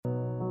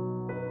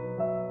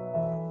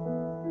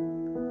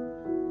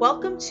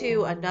Welcome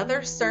to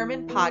another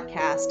sermon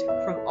podcast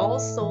from All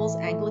Souls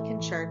Anglican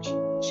Church,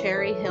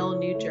 Cherry Hill,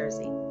 New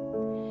Jersey.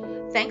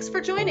 Thanks for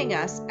joining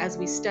us as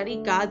we study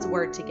God's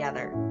Word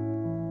together.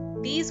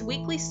 These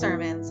weekly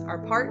sermons are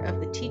part of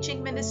the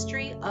teaching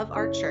ministry of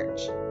our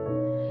church.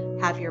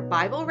 Have your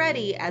Bible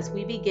ready as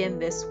we begin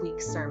this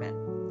week's sermon.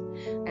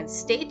 And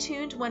stay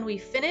tuned when we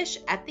finish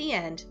at the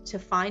end to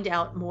find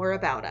out more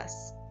about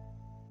us.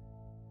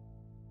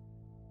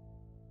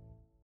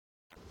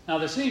 Now,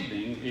 this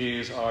evening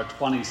is our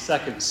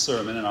 22nd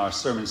sermon in our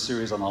sermon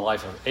series on the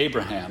life of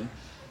Abraham.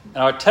 And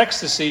our text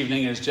this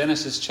evening is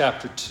Genesis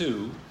chapter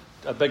 22,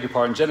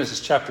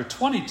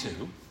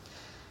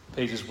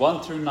 pages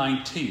 1 through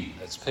 19.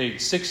 That's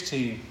page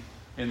 16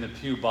 in the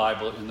Pew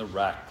Bible in the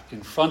rack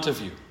in front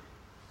of you.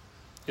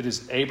 It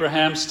is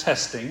Abraham's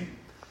testing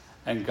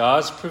and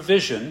God's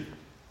provision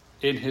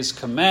in his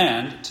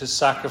command to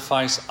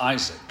sacrifice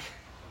Isaac.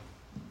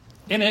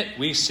 In it,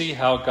 we see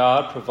how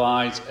God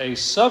provides a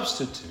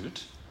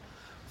substitute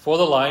for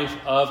the life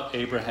of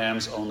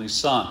Abraham's only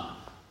son,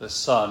 the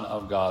son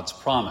of God's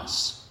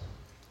promise.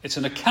 It's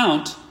an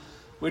account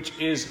which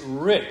is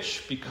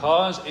rich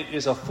because it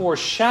is a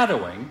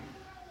foreshadowing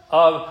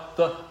of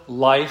the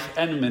life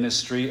and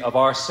ministry of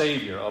our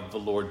Savior, of the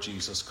Lord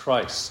Jesus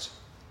Christ.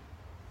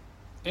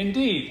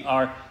 Indeed,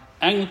 our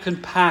Anglican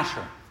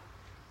pattern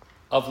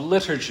of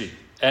liturgy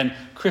and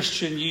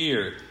Christian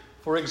year,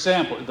 for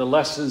example, the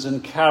lessons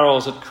and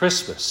carols at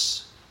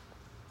Christmas,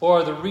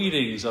 or the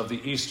readings of the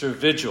Easter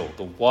Vigil,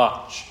 the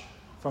watch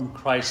from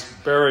Christ's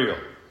burial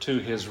to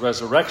his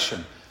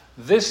resurrection.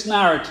 This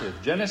narrative,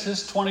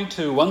 Genesis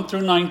 22, 1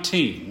 through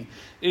 19,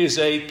 is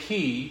a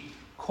key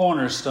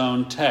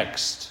cornerstone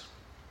text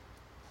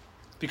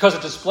because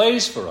it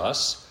displays for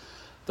us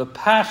the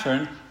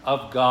pattern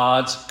of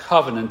God's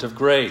covenant of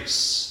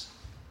grace,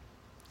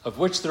 of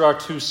which there are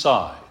two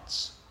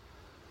sides.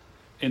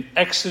 In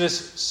Exodus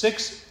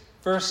 6,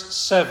 Verse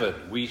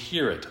 7, we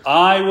hear it.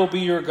 I will be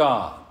your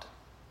God,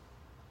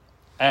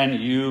 and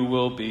you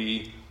will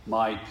be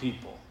my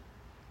people.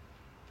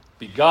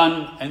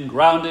 Begun and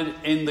grounded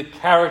in the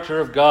character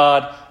of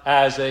God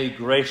as a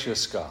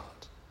gracious God,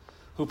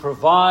 who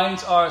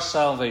provides our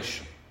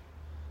salvation,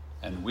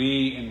 and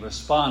we, in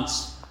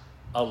response,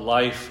 a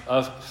life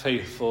of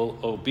faithful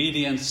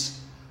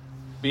obedience,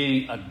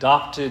 being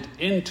adopted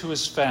into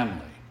his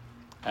family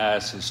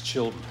as his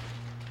children.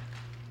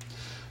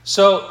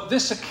 So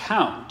this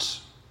account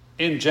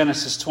in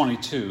Genesis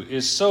 22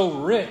 is so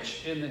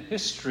rich in the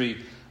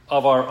history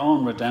of our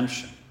own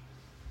redemption.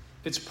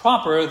 It's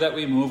proper that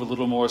we move a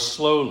little more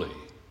slowly.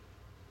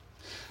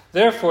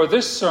 Therefore,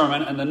 this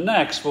sermon and the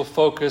next will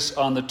focus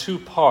on the two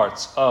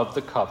parts of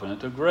the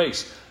covenant of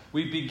grace.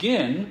 We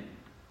begin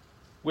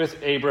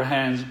with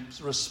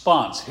Abraham's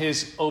response,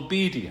 his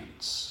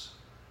obedience.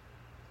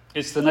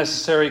 It's the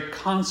necessary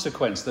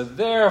consequence, the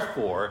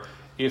therefore,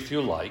 if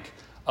you like,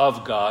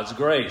 of God's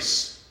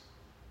grace.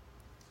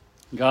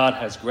 God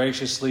has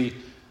graciously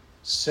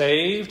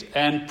saved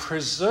and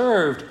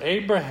preserved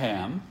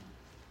Abraham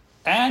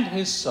and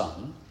his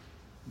son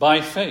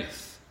by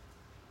faith.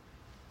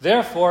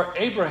 Therefore,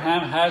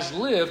 Abraham has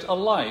lived a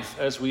life,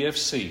 as we have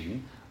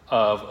seen,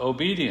 of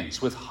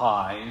obedience with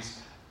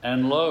highs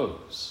and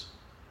lows.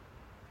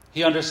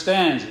 He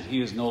understands that he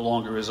is no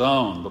longer his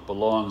own, but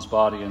belongs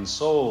body and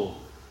soul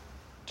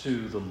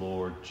to the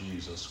Lord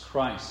Jesus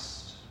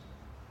Christ.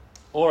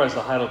 Or as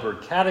the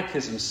Heidelberg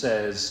Catechism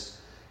says,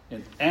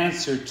 in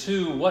answer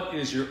to what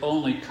is your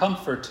only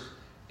comfort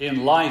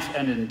in life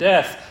and in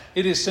death,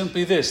 it is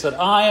simply this, that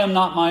I am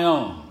not my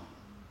own,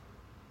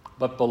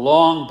 but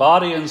belong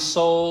body and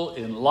soul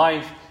in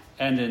life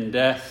and in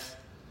death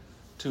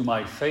to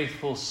my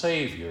faithful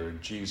Savior,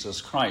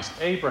 Jesus Christ.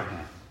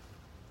 Abraham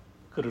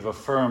could have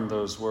affirmed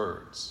those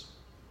words.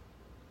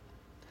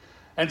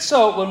 And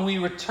so when we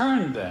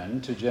return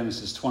then to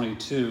Genesis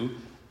 22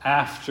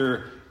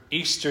 after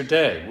Easter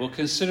Day, we'll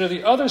consider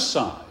the other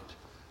side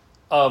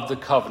of the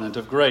covenant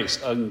of grace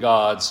and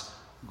God's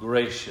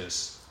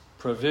gracious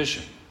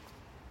provision.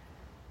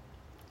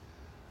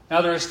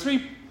 Now, there's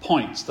 3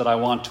 points that I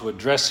want to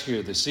address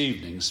here this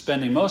evening,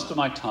 spending most of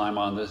my time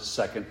on the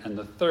second and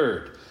the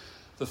third.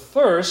 The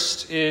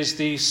first is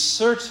the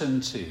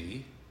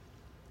certainty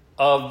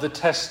of the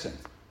testing.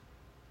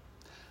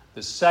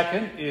 The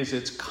second is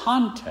its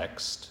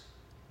context,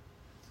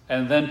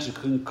 and then to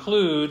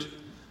conclude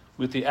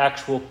with the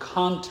actual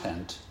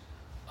content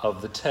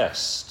of the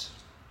test.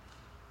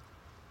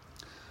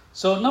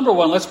 So, number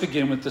one, let's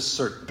begin with the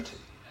certainty.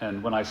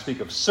 And when I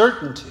speak of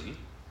certainty,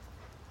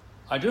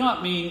 I do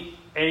not mean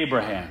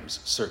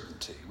Abraham's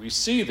certainty. We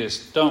see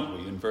this, don't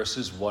we, in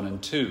verses 1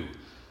 and 2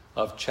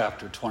 of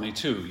chapter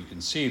 22. You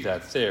can see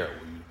that there.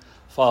 Will you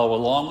follow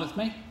along with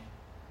me?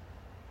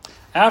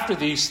 After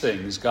these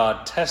things,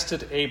 God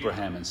tested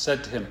Abraham and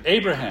said to him,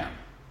 Abraham,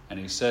 and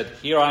he said,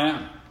 Here I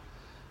am.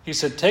 He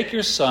said, Take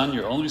your son,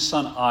 your only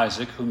son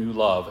Isaac, whom you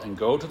love, and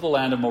go to the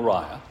land of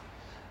Moriah,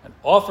 and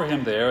offer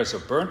him there as a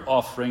burnt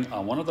offering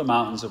on one of the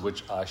mountains of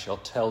which I shall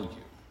tell you.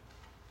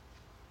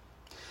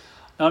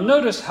 Now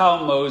notice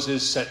how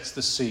Moses sets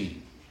the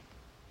scene.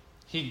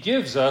 he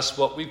gives us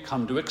what we've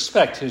come to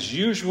expect, his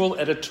usual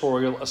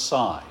editorial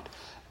aside.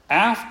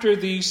 After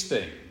these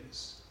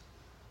things,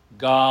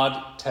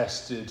 God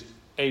tested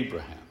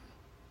Abraham.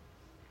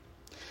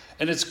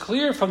 And it's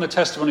clear from the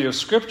testimony of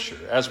Scripture,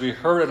 as we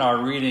heard in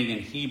our reading in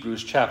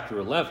Hebrews chapter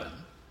 11,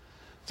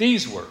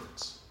 these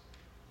words,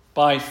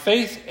 by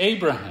faith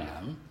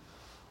Abraham,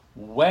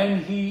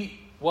 when he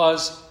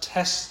was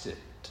tested.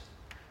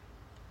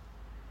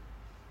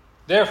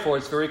 Therefore,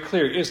 it's very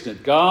clear, isn't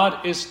it?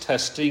 God is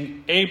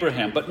testing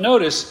Abraham. But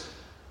notice,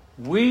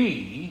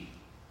 we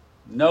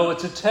know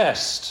it's a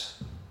test.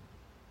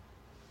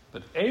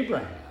 But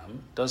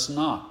Abraham does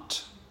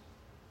not.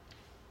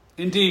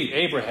 Indeed,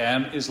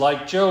 Abraham is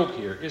like Job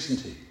here,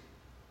 isn't he?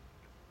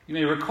 You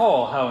may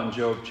recall how in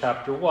Job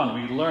chapter 1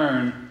 we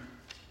learn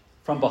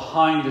from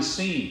behind the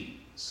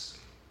scenes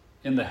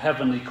in the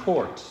heavenly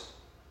court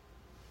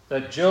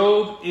that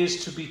Job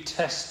is to be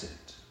tested,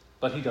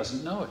 but he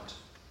doesn't know it.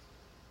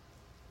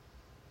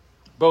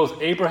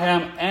 Both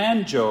Abraham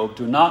and Job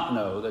do not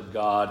know that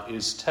God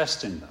is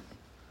testing them.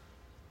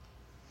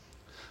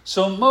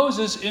 So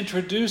Moses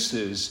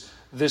introduces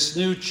this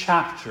new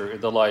chapter in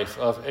the life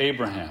of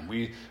Abraham.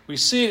 We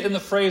see it in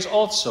the phrase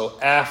also,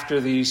 after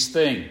these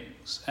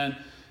things. And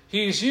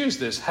he's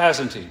used this,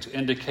 hasn't he, to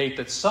indicate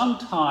that some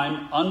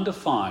time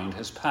undefined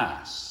has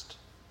passed.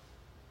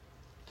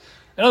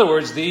 In other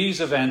words, these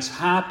events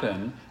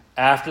happen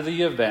after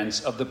the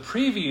events of the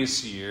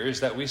previous years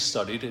that we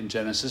studied in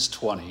Genesis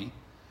 20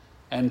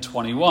 and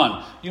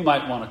 21. You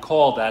might want to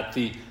call that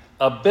the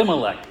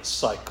Abimelech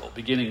cycle,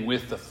 beginning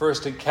with the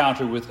first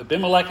encounter with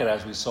Abimelech, and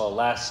as we saw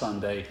last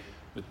Sunday,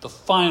 with the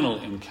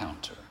final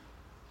encounter.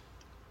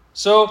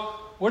 So,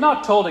 we're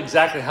not told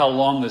exactly how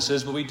long this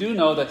is, but we do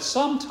know that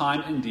some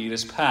time indeed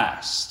has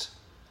passed.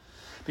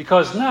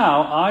 Because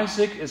now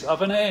Isaac is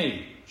of an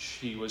age.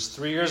 He was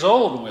 3 years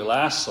old when we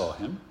last saw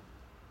him.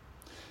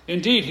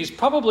 Indeed, he's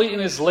probably in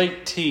his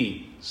late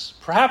teens,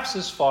 perhaps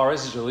as far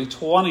as his early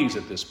 20s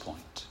at this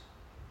point.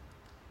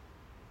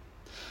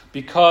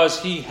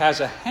 Because he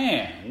has a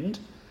hand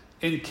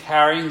in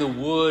carrying the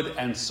wood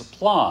and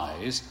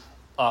supplies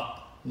up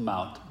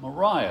Mount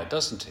Moriah,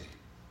 doesn't he?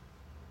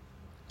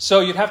 So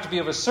you'd have to be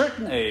of a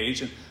certain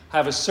age and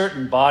have a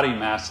certain body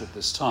mass at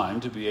this time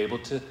to be able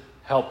to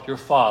help your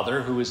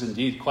father, who is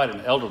indeed quite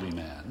an elderly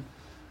man,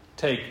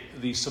 take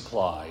the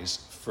supplies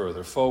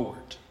further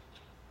forward.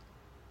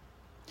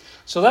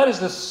 So that is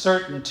the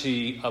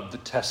certainty of the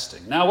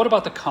testing. Now, what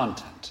about the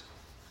content?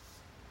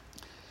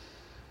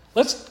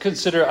 Let's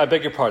consider, I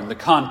beg your pardon, the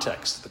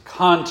context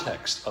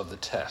of the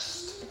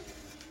test.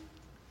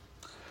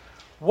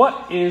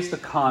 What is the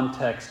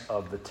context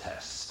of the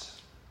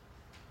test?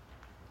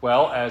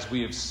 Well, as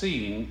we have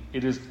seen,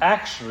 it is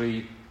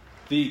actually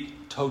the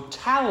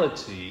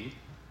totality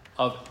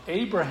of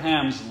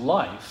Abraham's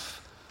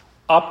life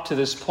up to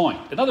this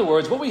point. In other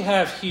words, what we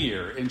have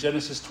here in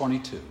Genesis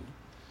 22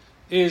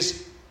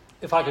 is,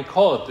 if I could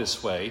call it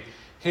this way,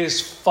 his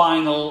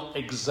final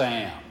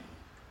exam.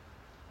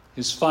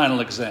 His final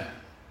exam.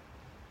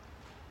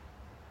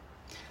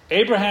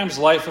 Abraham's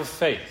life of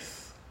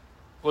faith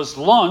was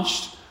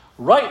launched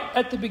right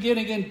at the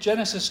beginning in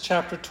Genesis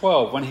chapter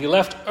 12, when he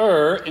left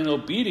Ur in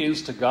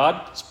obedience to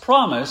God's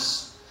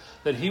promise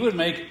that he would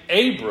make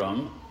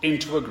Abram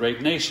into a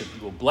great nation.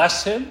 He will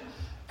bless him,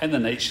 and the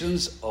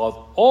nations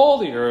of all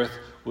the earth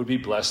would be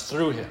blessed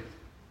through him.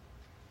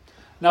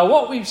 Now,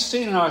 what we've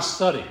seen in our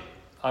study,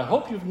 I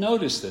hope you've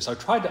noticed this, I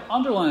tried to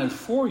underline it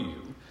for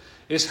you,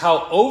 is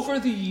how over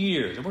the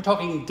years, and we're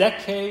talking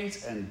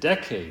decades and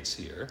decades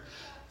here,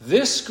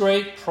 this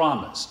great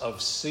promise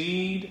of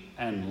seed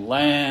and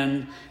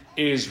land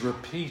is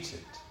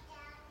repeated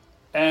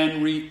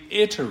and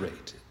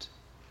reiterated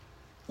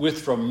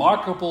with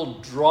remarkable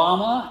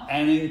drama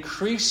and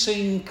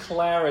increasing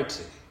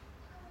clarity.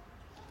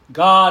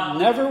 God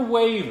never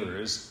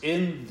wavers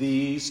in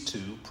these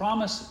two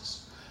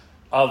promises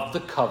of the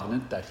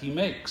covenant that he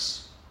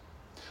makes.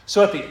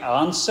 So at the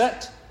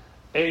onset,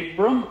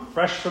 Abram,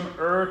 fresh from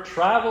Ur,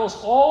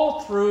 travels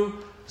all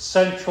through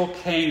central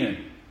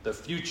Canaan, the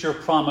future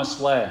promised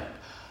land.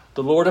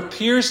 The Lord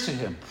appears to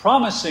him,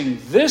 promising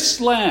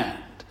this land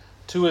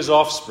to his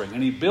offspring.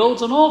 And he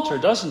builds an altar,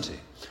 doesn't he?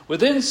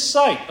 Within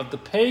sight of the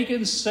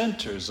pagan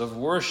centers of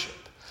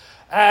worship,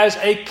 as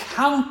a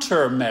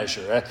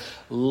countermeasure,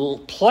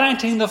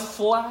 planting the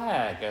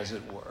flag, as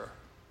it were,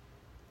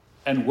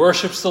 and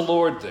worships the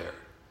Lord there,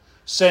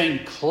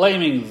 saying,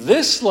 claiming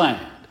this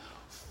land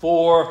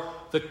for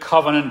the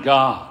covenant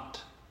God.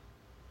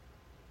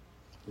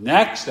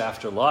 Next,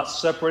 after Lot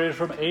separated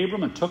from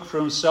Abram and took for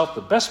himself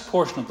the best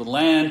portion of the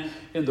land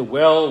in the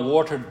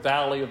well-watered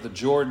valley of the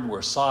Jordan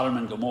where Sodom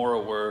and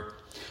Gomorrah were,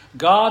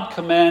 God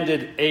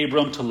commanded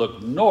Abram to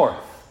look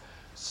north,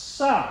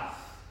 south,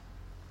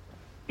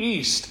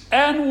 east,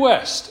 and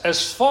west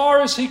as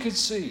far as he could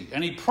see.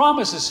 And he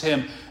promises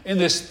him in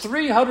this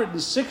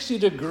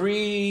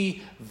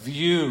 360-degree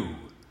view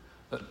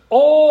that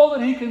all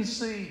that he can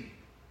see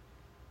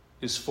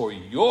is for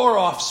your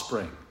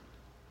offspring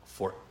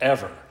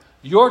forever.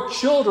 Your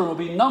children will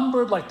be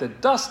numbered like the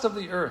dust of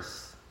the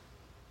earth.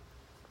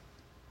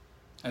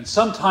 And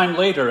sometime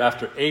later,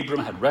 after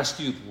Abram had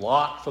rescued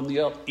Lot from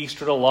the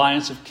Eastern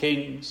alliance of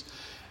kings,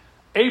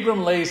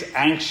 Abram lays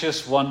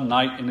anxious one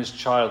night in his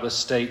childless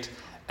state,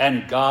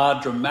 and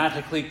God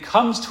dramatically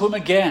comes to him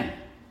again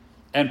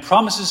and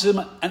promises him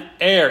an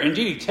heir.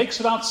 Indeed, he takes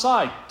him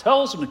outside,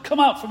 tells him to come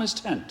out from his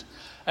tent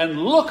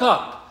and look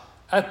up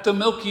at the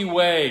Milky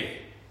Way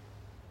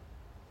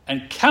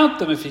and count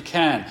them if you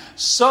can.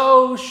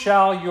 So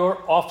shall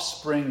your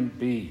offspring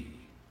be.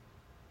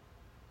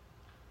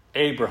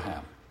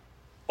 Abraham,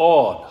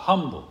 awed,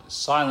 humbled,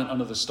 silent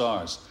under the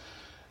stars.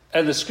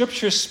 And the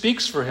scripture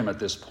speaks for him at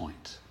this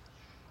point.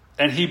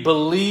 And he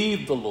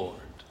believed the Lord,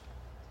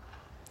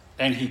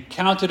 and he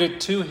counted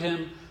it to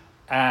him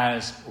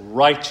as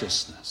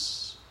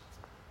righteousness.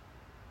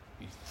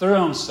 He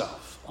threw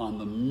himself on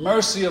the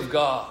mercy of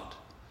God,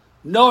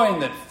 knowing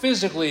that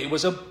physically it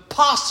was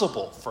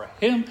impossible for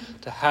him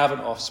to have an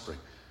offspring.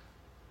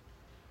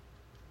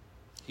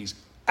 He's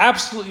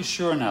absolutely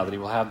sure now that he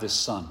will have this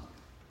son.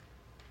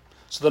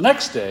 So the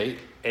next day,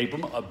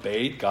 Abram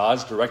obeyed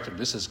God's directive,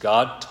 just as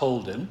God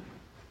told him.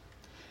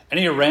 And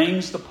he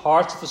arranged the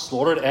parts of the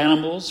slaughtered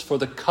animals for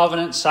the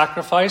covenant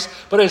sacrifice.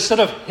 But instead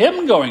of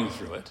him going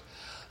through it,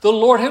 the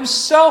Lord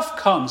himself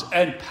comes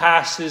and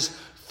passes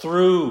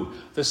through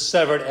the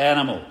severed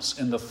animals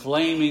in the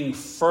flaming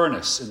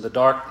furnace in the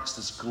darkness,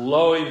 this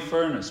glowing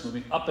furnace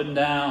moving up and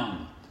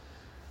down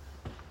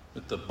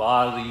with the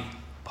body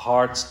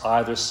parts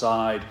either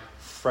side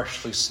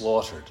freshly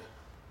slaughtered.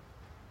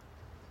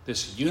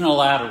 This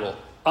unilateral,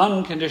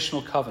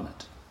 unconditional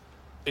covenant,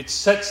 it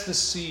sets the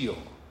seal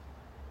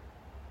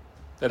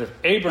that if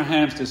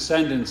Abraham's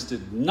descendants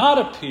did not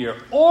appear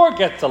or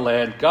get the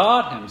land,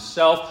 God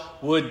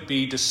himself would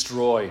be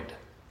destroyed.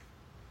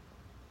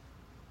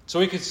 So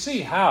we could see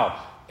how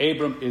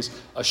Abram is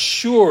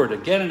assured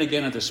again and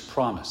again of this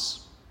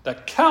promise,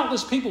 that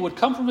countless people would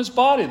come from his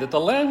body, that the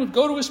land would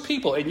go to his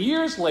people. And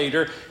years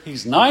later,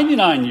 he's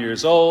 99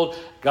 years old.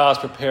 God's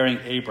preparing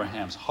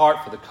Abraham's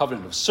heart for the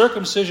covenant of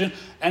circumcision,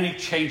 and he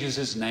changes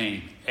his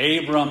name,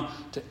 Abram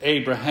to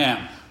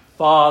Abraham,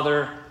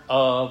 father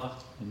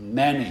of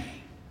many.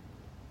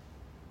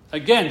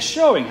 Again,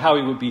 showing how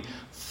he would be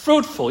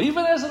fruitful,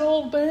 even as an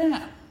old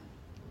man.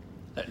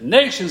 That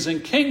nations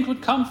and kings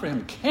would come for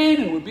him.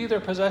 Canaan would be their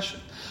possession.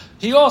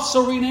 He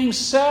also renamed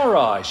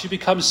Sarai. She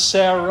becomes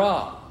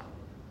Sarah,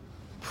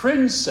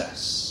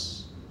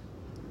 princess.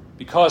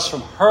 Because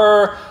from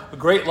her, a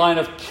great line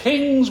of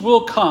kings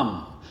will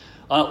come.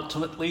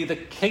 Ultimately, the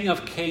King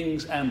of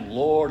Kings and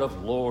Lord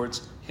of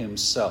Lords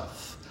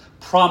himself.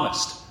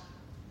 Promised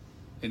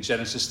in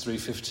Genesis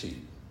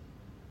 3:15.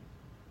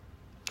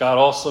 God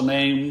also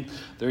named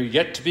their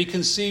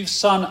yet-to-be-conceived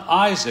son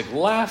Isaac,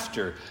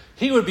 laughter.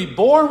 He would be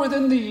born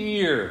within the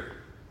year.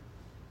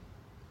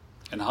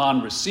 And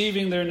upon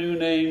receiving their new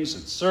names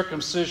and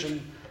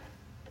circumcision,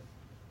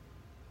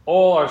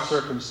 all are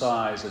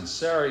circumcised, and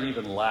Sarah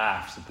even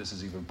laughs that this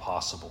is even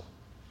possible.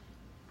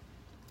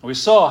 We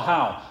saw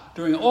how,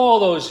 during all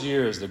those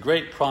years, the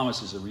great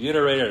promises are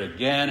reiterated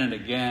again and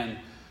again.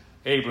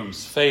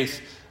 Abram's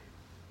faith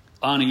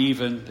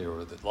uneven. There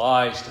were the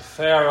lies to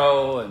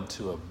Pharaoh and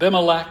to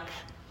Abimelech.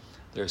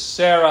 There's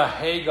Sarah,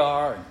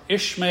 Hagar, and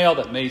Ishmael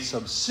that made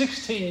some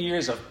 16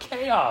 years of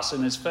chaos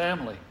in his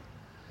family.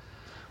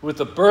 With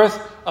the birth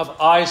of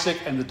Isaac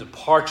and the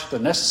departure, the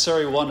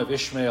necessary one of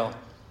Ishmael,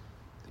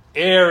 the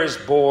heir is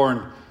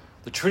born.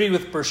 The treaty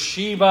with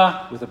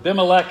Beersheba, with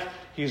Abimelech,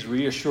 he's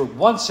reassured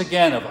once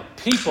again of a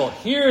people.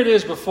 Here it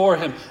is before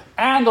him,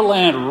 and the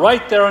land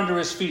right there under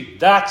his feet.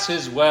 That's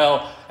his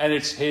well, and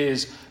it's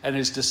his and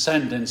his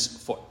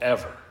descendants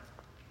forever.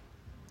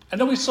 And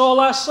then we saw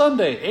last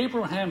Sunday,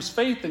 Abraham's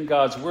faith in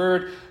God's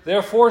word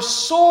therefore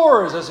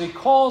soars as he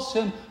calls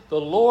him the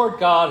Lord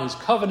God, his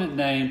covenant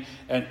name,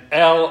 and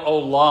El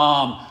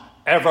Olam,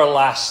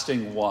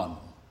 everlasting one.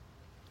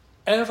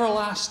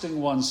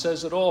 Everlasting one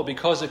says it all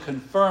because it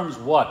confirms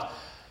what?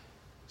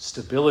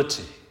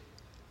 Stability,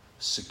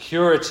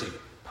 security,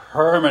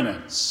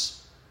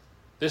 permanence.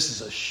 This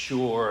is a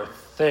sure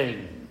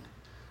thing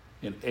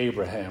in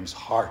Abraham's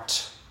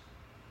heart.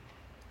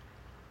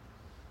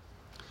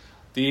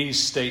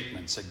 These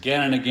statements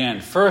again and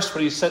again. First,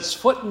 when he sets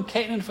foot in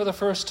Canaan for the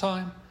first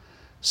time.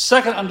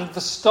 Second, under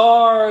the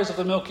stars of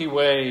the Milky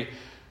Way,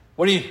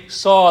 when he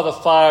saw the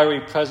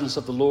fiery presence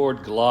of the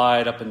Lord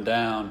glide up and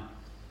down.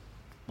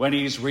 When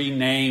he's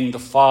renamed the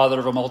father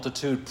of a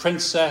multitude,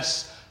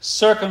 princess,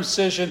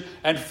 circumcision,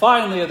 and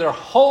finally they're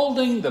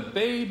holding the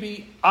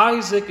baby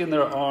Isaac in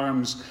their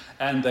arms,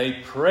 and they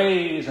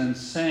praise and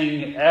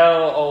sing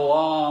El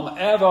Olam,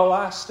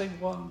 everlasting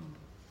one.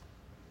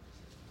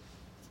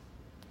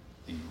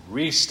 The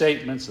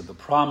restatements of the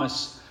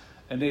promise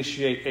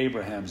initiate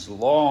Abraham's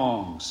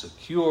long,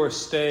 secure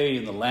stay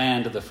in the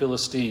land of the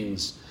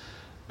Philistines,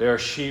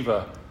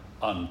 Beersheba,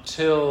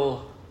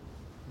 until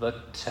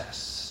the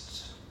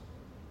test.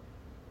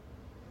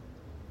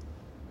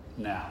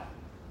 Now,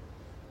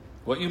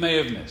 what you may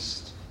have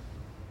missed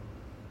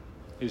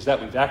is that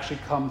we've actually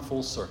come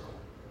full circle.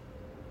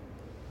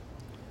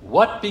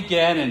 What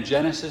began in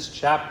Genesis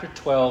chapter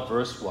 12,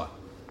 verse 1?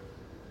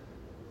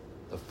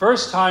 The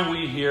first time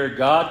we hear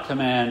God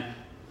command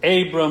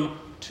Abram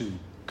to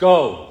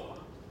go,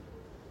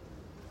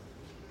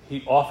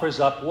 he offers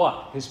up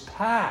what? His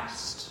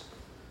past.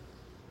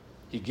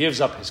 He gives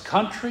up his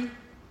country,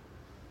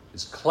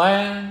 his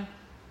clan,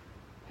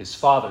 his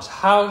father's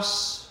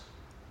house,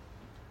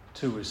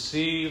 to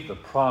receive the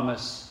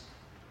promise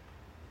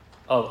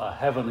of a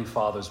heavenly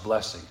Father's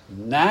blessing.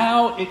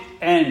 Now it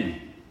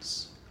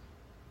ends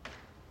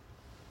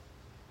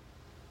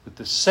with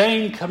the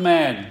same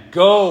command,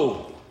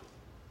 go.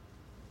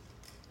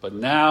 But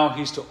now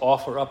he's to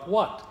offer up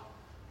what?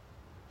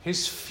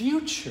 His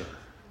future.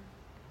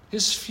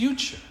 His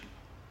future.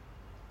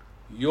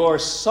 Your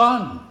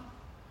son,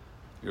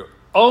 your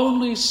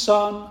only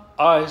son,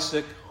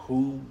 Isaac,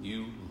 whom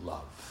you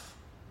love.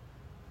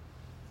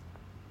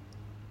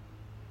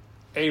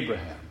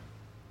 Abraham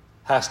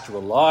has to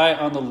rely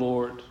on the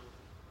Lord,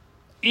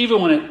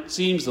 even when it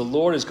seems the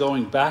Lord is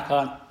going back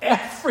on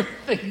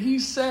everything he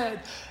said,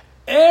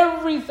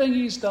 everything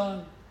he's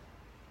done,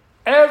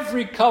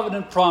 every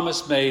covenant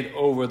promise made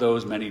over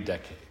those many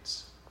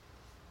decades.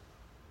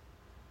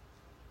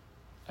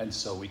 And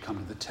so we come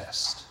to the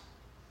test.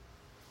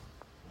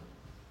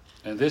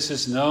 And this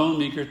is no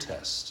meager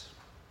test.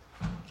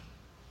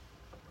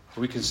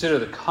 We consider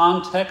the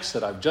context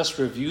that I've just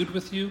reviewed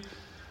with you,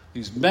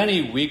 these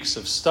many weeks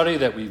of study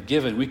that we've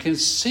given. We can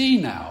see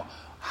now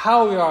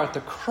how we are at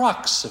the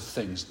crux of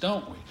things,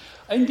 don't we?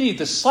 Indeed,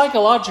 the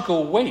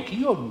psychological weight. Can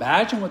you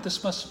imagine what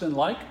this must have been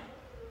like?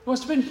 It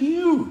must have been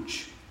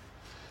huge.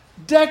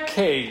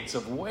 Decades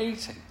of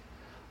waiting.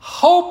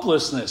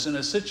 Hopelessness in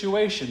a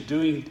situation,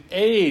 doing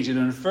age and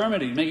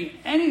infirmity, making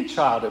any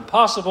child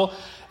impossible.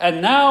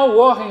 And now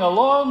walking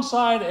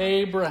alongside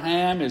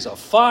Abraham is a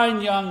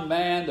fine young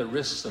man, the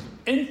risks of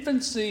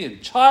infancy and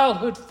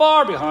childhood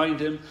far behind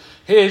him,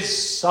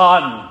 his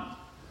son,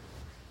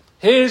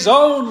 his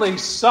only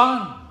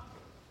son,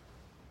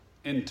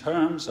 in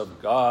terms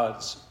of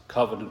God's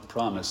covenant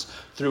promise.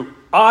 Through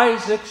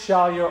Isaac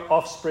shall your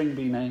offspring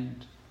be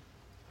named.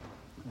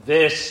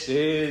 This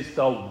is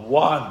the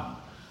one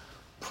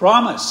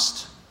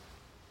promised.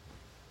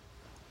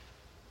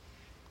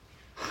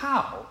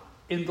 How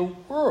in the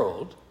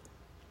world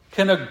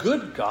can a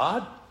good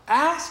God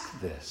ask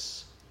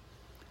this?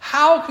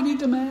 How can he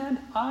demand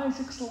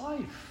Isaac's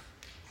life?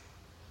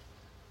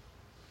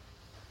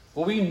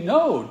 Well, we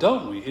know,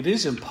 don't we? It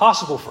is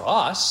impossible for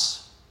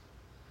us.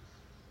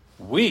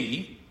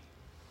 We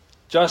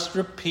just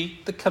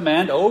repeat the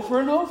command over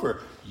and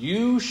over.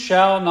 You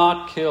shall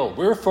not kill.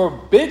 We're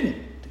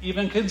forbidden to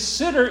even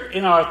consider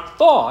in our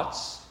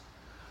thoughts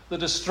the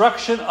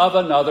destruction of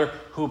another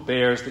who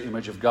bears the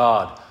image of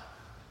God.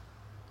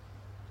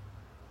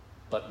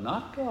 But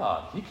not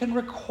God. He can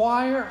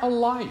require a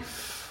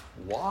life.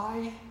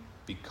 Why?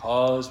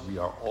 Because we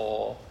are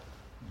all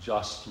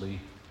justly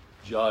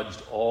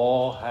judged.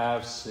 All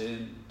have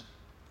sinned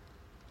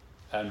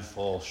and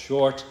fall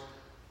short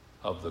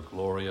of the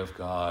glory of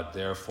God.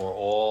 Therefore,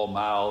 all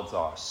mouths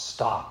are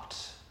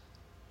stopped.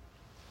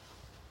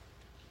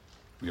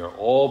 We are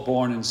all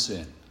born in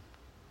sin.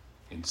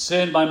 In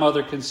sin, my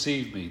mother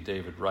conceived me,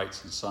 David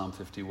writes in Psalm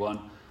 51.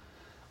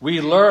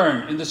 We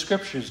learn in the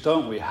scriptures,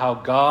 don't we, how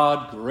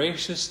God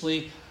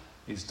graciously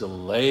is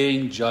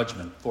delaying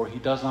judgment, for he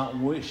does not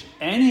wish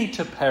any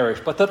to perish,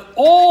 but that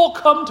all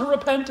come to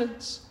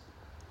repentance.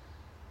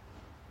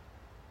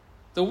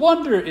 The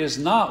wonder is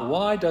not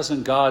why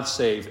doesn't God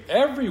save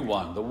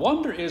everyone? The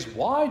wonder is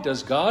why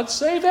does God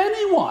save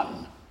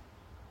anyone?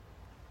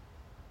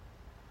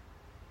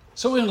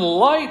 So in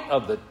light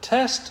of the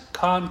test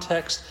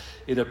context,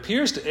 it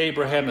appears to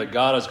Abraham that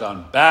God has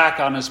gone back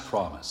on his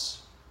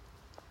promise.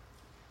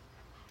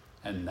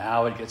 And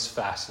now it gets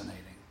fascinating.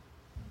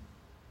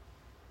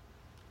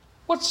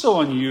 What's so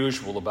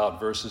unusual about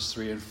verses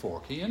 3 and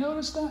 4? Can you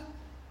notice that?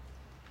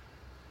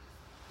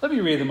 Let me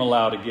read them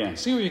aloud again.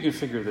 See where you can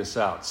figure this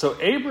out. So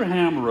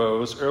Abraham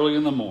rose early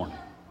in the morning,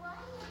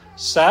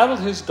 saddled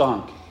his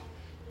donkey,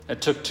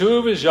 and took 2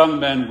 of his young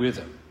men with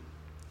him,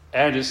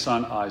 and his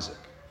son Isaac.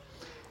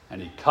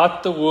 And he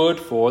cut the wood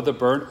for the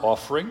burnt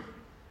offering,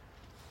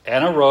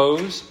 and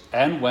arose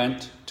and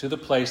went to the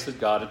place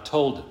that God had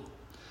told him.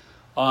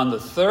 On the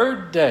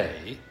 3rd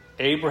day,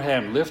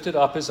 Abraham lifted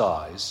up his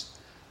eyes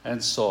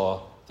and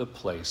saw the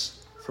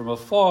place from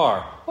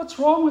afar. What's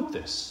wrong with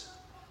this?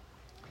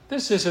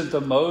 This isn't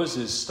the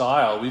Moses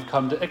style we've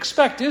come to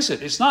expect, is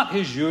it? It's not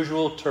his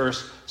usual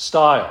terse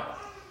style.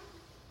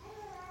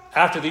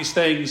 After these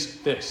things,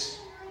 this.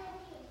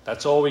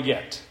 That's all we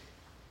get.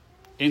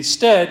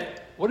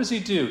 Instead, what does he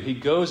do? He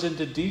goes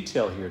into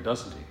detail here,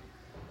 doesn't he?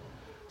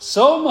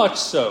 So much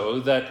so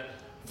that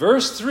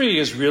verse 3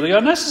 is really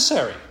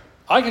unnecessary.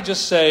 I could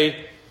just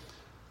say,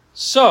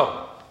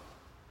 so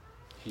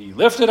he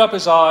lifted up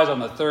his eyes on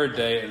the 3rd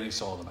day and he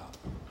saw them out.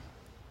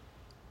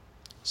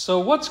 So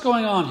what's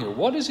going on here?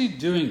 What is he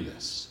doing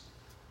this?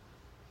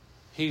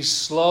 He's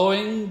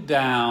slowing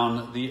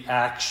down the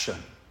action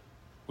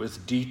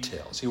with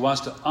details. He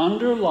wants to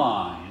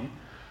underline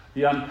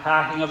the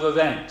unpacking of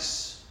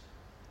events.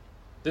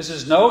 This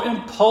is no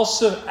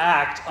impulsive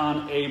act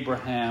on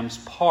Abraham's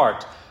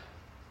part.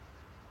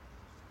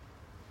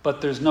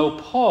 But there's no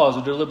pause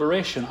or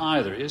deliberation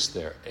either, is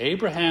there?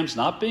 Abraham's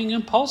not being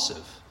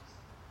impulsive.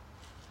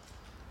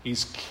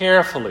 He's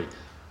carefully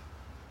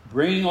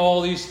bringing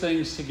all these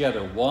things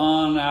together,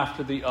 one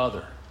after the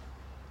other.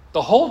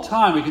 The whole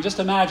time we can just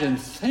imagine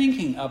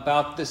thinking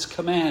about this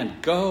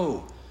command,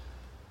 go,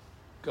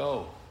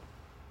 go.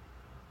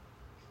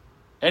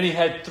 And he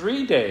had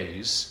 3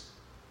 days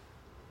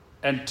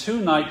and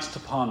 2 nights to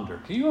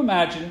ponder. Can you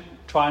imagine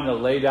trying to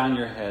lay down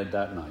your head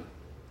that night,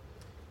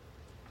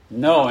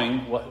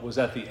 knowing what was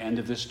at the end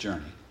of this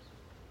journey?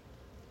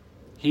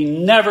 He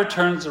never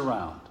turns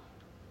around.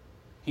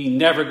 He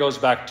never goes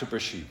back to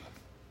Beersheba.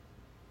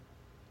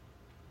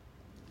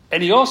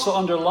 And he also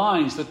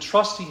underlines the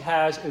trust he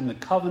has in the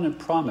covenant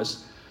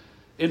promise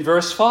in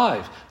verse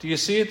 5. Do you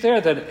see it there?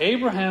 That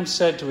Abraham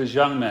said to his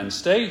young men,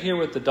 "Stay here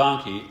with the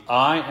donkey.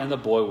 I and the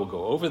boy will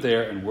go over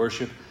there and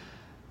worship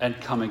and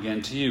come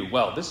again to you."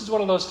 Well, this is one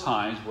of those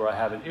times where I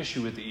have an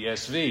issue with the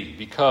ESV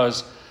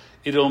because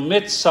it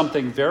omits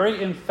something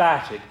very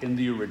emphatic in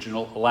the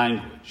original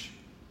language.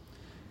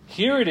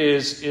 Here it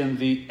is in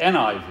the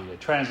NIV, a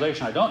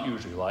translation I don't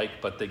usually like,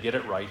 but they get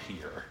it right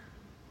here.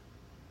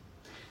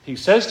 He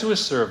says to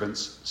his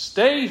servants,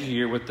 "Stay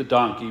here with the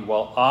donkey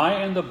while I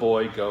and the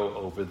boy go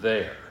over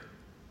there.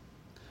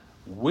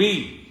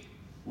 We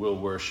will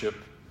worship,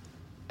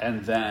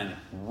 and then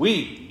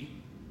we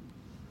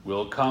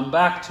will come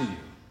back to you."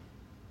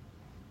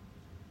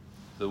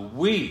 The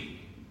 "we"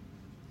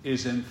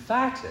 is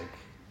emphatic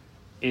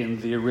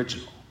in the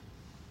original.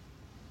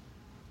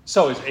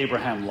 So is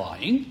Abraham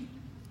lying?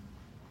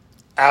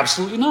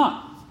 Absolutely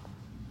not.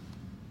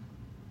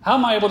 How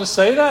am I able to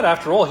say that?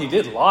 After all, he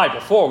did lie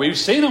before. We've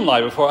seen him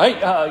lie before. Hey,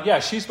 yeah,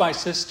 she's my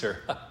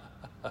sister.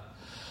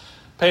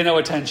 Pay no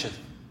attention.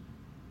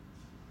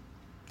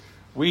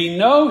 We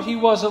know he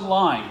wasn't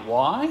lying.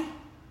 Why?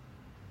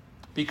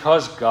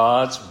 Because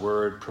God's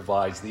word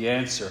provides the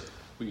answer.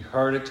 We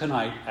heard it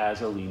tonight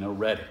as Alina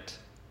read it.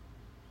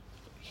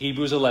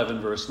 Hebrews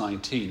 11, verse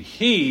 19.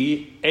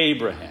 He,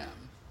 Abraham,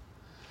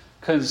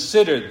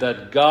 considered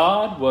that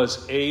God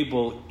was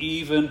able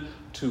even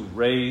to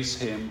raise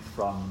him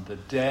from the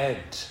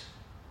dead.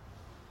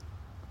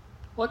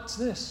 What's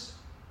this?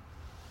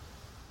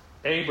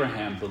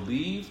 Abraham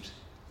believed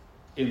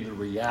in the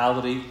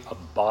reality of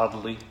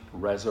bodily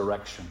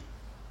resurrection.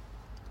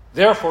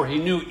 Therefore, he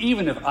knew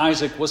even if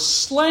Isaac was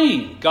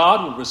slain,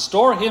 God would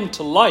restore him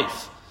to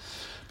life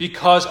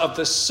because of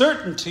the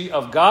certainty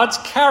of God's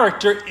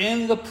character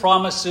in the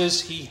promises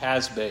he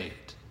has made.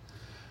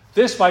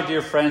 This, my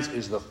dear friends,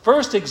 is the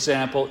first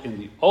example in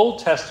the Old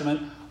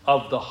Testament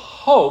of the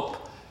hope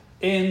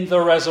in the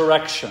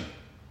resurrection.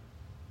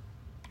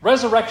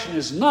 Resurrection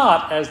is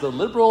not, as the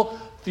liberal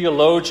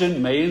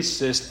theologian may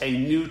insist, a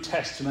New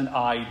Testament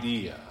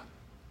idea.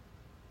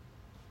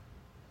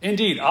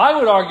 Indeed, I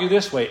would argue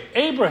this way: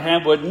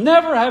 Abraham would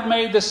never have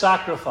made the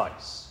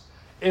sacrifice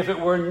if it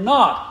were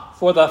not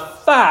for the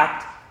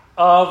fact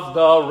of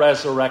the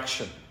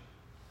resurrection.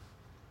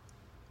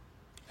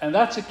 And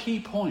that's a key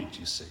point,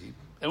 you see.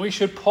 And we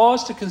should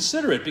pause to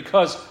consider it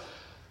because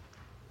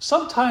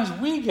sometimes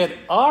we get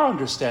our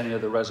understanding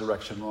of the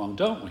resurrection wrong,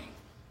 don't we?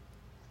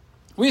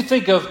 We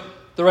think of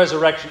the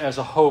resurrection as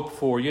a hope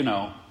for,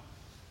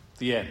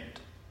 the end.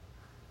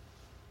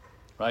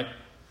 Right?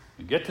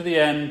 You get to the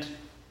end,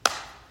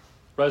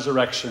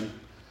 resurrection,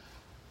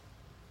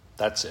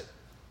 that's it.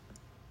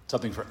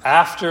 Something for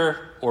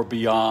after or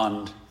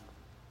beyond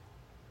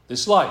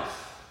this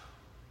life.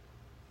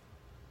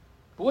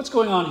 But what's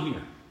going on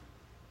here?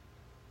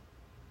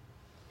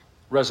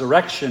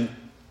 Resurrection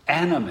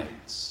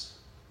animates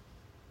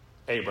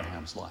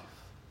Abraham's life.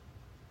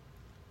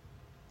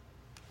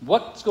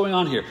 What's going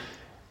on here?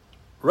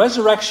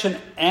 Resurrection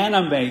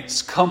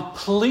animates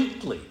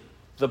completely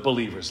the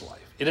believer's life.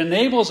 It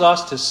enables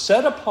us to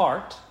set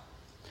apart,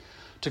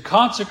 to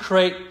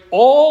consecrate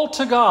all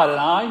to God. And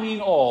I mean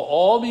all.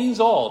 All means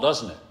all,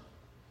 doesn't it?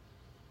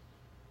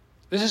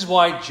 This is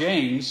why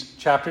James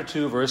chapter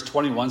 2, verse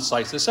 21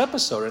 cites this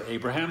episode in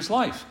Abraham's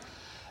life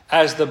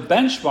as the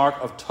benchmark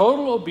of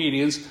total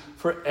obedience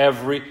for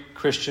every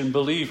Christian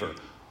believer.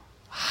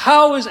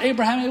 How is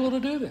Abraham able to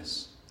do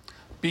this?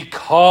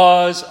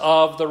 Because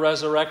of the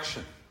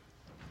resurrection.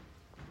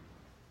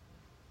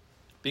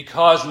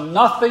 Because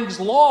nothing's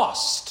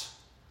lost.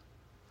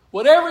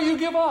 Whatever you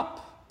give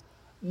up,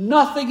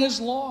 nothing is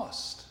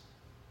lost.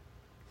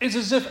 It's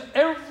as if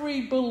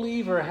every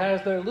believer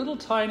has their little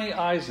tiny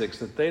Isaacs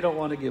that they don't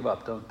want to give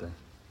up, don't they?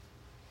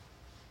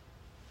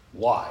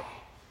 Why?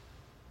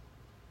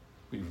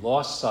 We've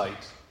lost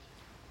sight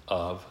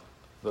of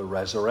the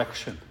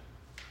resurrection.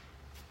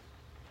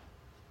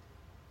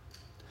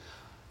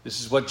 This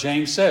is what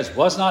James says.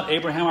 Was not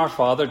Abraham our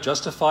father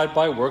justified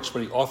by works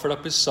when he offered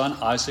up his son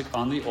Isaac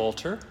on the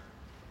altar?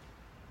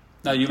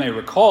 Now you may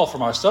recall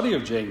from our study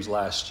of James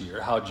last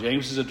year how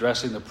James is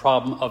addressing the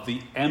problem of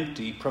the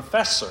empty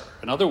professor.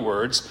 In other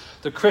words,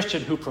 the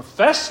Christian who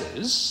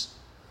professes,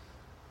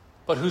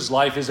 but whose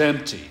life is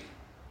empty.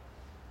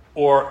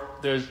 Or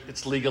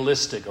it's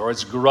legalistic, or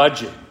it's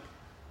grudging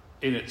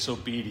in its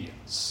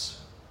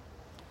obedience.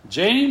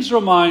 James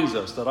reminds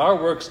us that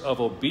our works of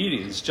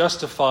obedience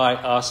justify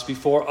us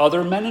before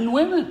other men and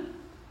women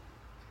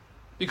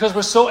because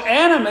we're so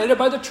animated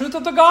by the truth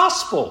of the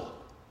gospel.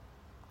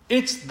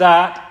 It's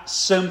that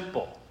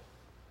simple.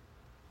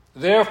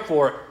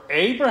 Therefore,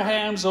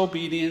 Abraham's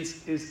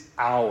obedience is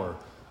our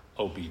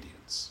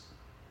obedience.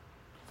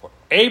 For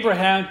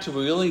Abraham to be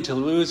willing to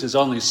lose his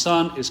only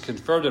son is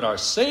confirmed in our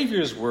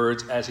Savior's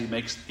words as he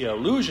makes the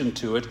allusion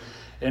to it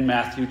in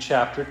Matthew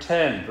chapter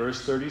 10,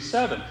 verse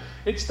 37.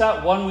 It's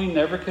that one we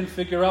never can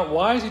figure out.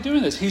 Why is he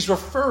doing this? He's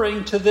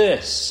referring to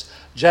this.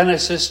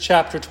 Genesis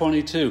chapter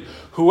 22.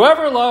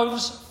 Whoever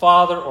loves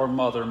father or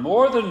mother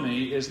more than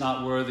me is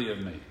not worthy of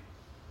me.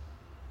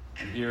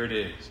 And here it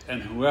is.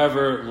 And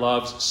whoever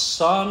loves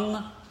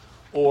son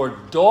or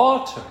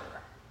daughter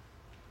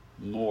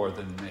more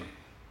than me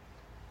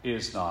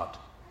is not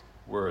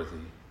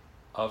worthy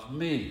of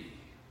me.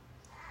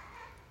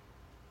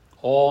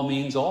 All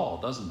means all,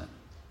 doesn't it?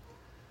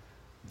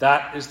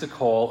 That is the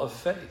call of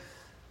faith.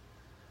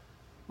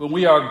 When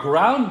we are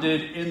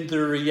grounded in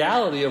the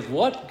reality of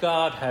what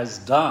God has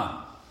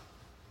done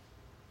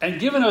and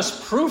given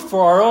us proof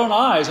for our own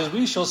eyes, as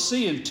we shall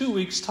see in 2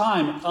 weeks'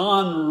 time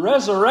on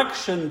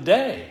Resurrection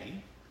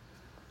Day,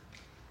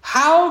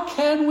 how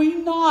can we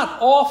not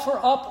offer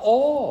up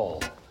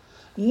all,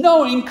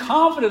 knowing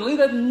confidently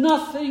that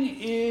nothing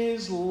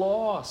is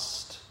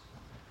lost,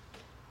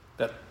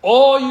 that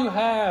all you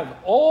have,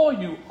 all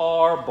you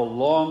are,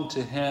 belong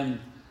to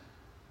Him?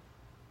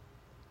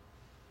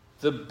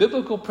 The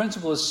biblical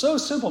principle is so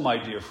simple, my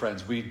dear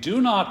friends. We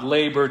do not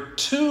labor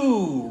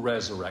to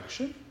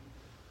resurrection,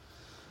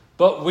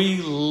 but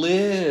we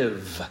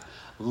live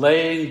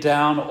laying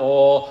down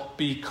all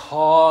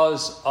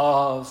because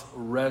of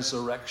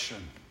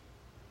resurrection.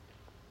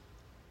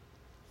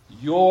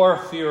 Your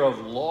fear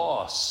of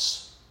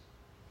loss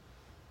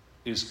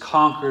is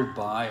conquered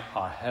by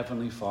our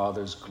Heavenly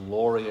Father's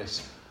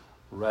glorious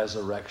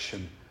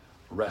resurrection,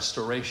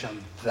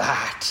 restoration.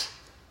 That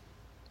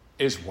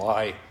is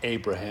why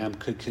Abraham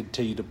could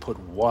continue to put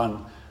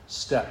one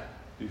step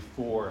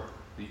before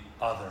the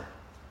other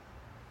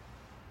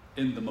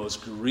in the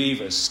most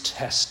grievous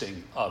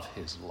testing of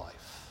his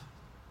life.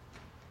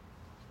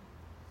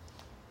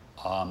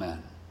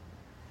 Amen.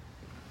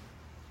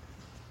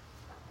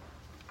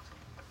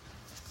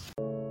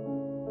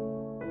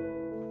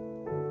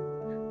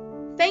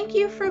 Thank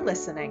you for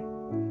listening.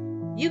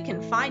 You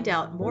can find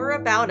out more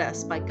about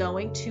us by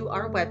going to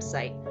our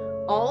website,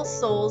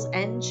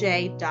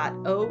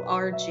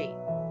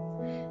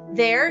 allsoulsnj.org.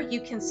 There,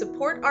 you can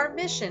support our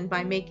mission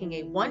by making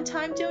a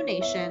one-time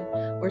donation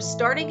or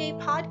starting a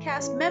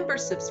podcast member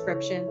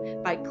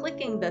subscription by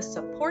clicking the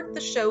Support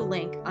the Show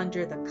link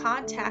under the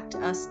Contact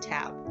Us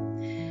tab.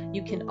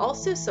 You can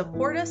also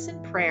support us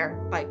in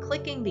prayer by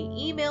clicking the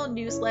Email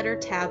Newsletter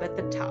tab at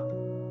the top.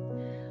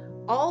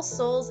 All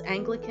Souls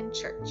Anglican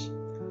Church.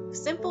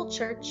 Simple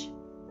church,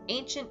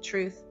 ancient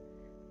truth,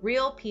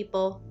 real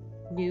people,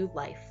 new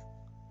life.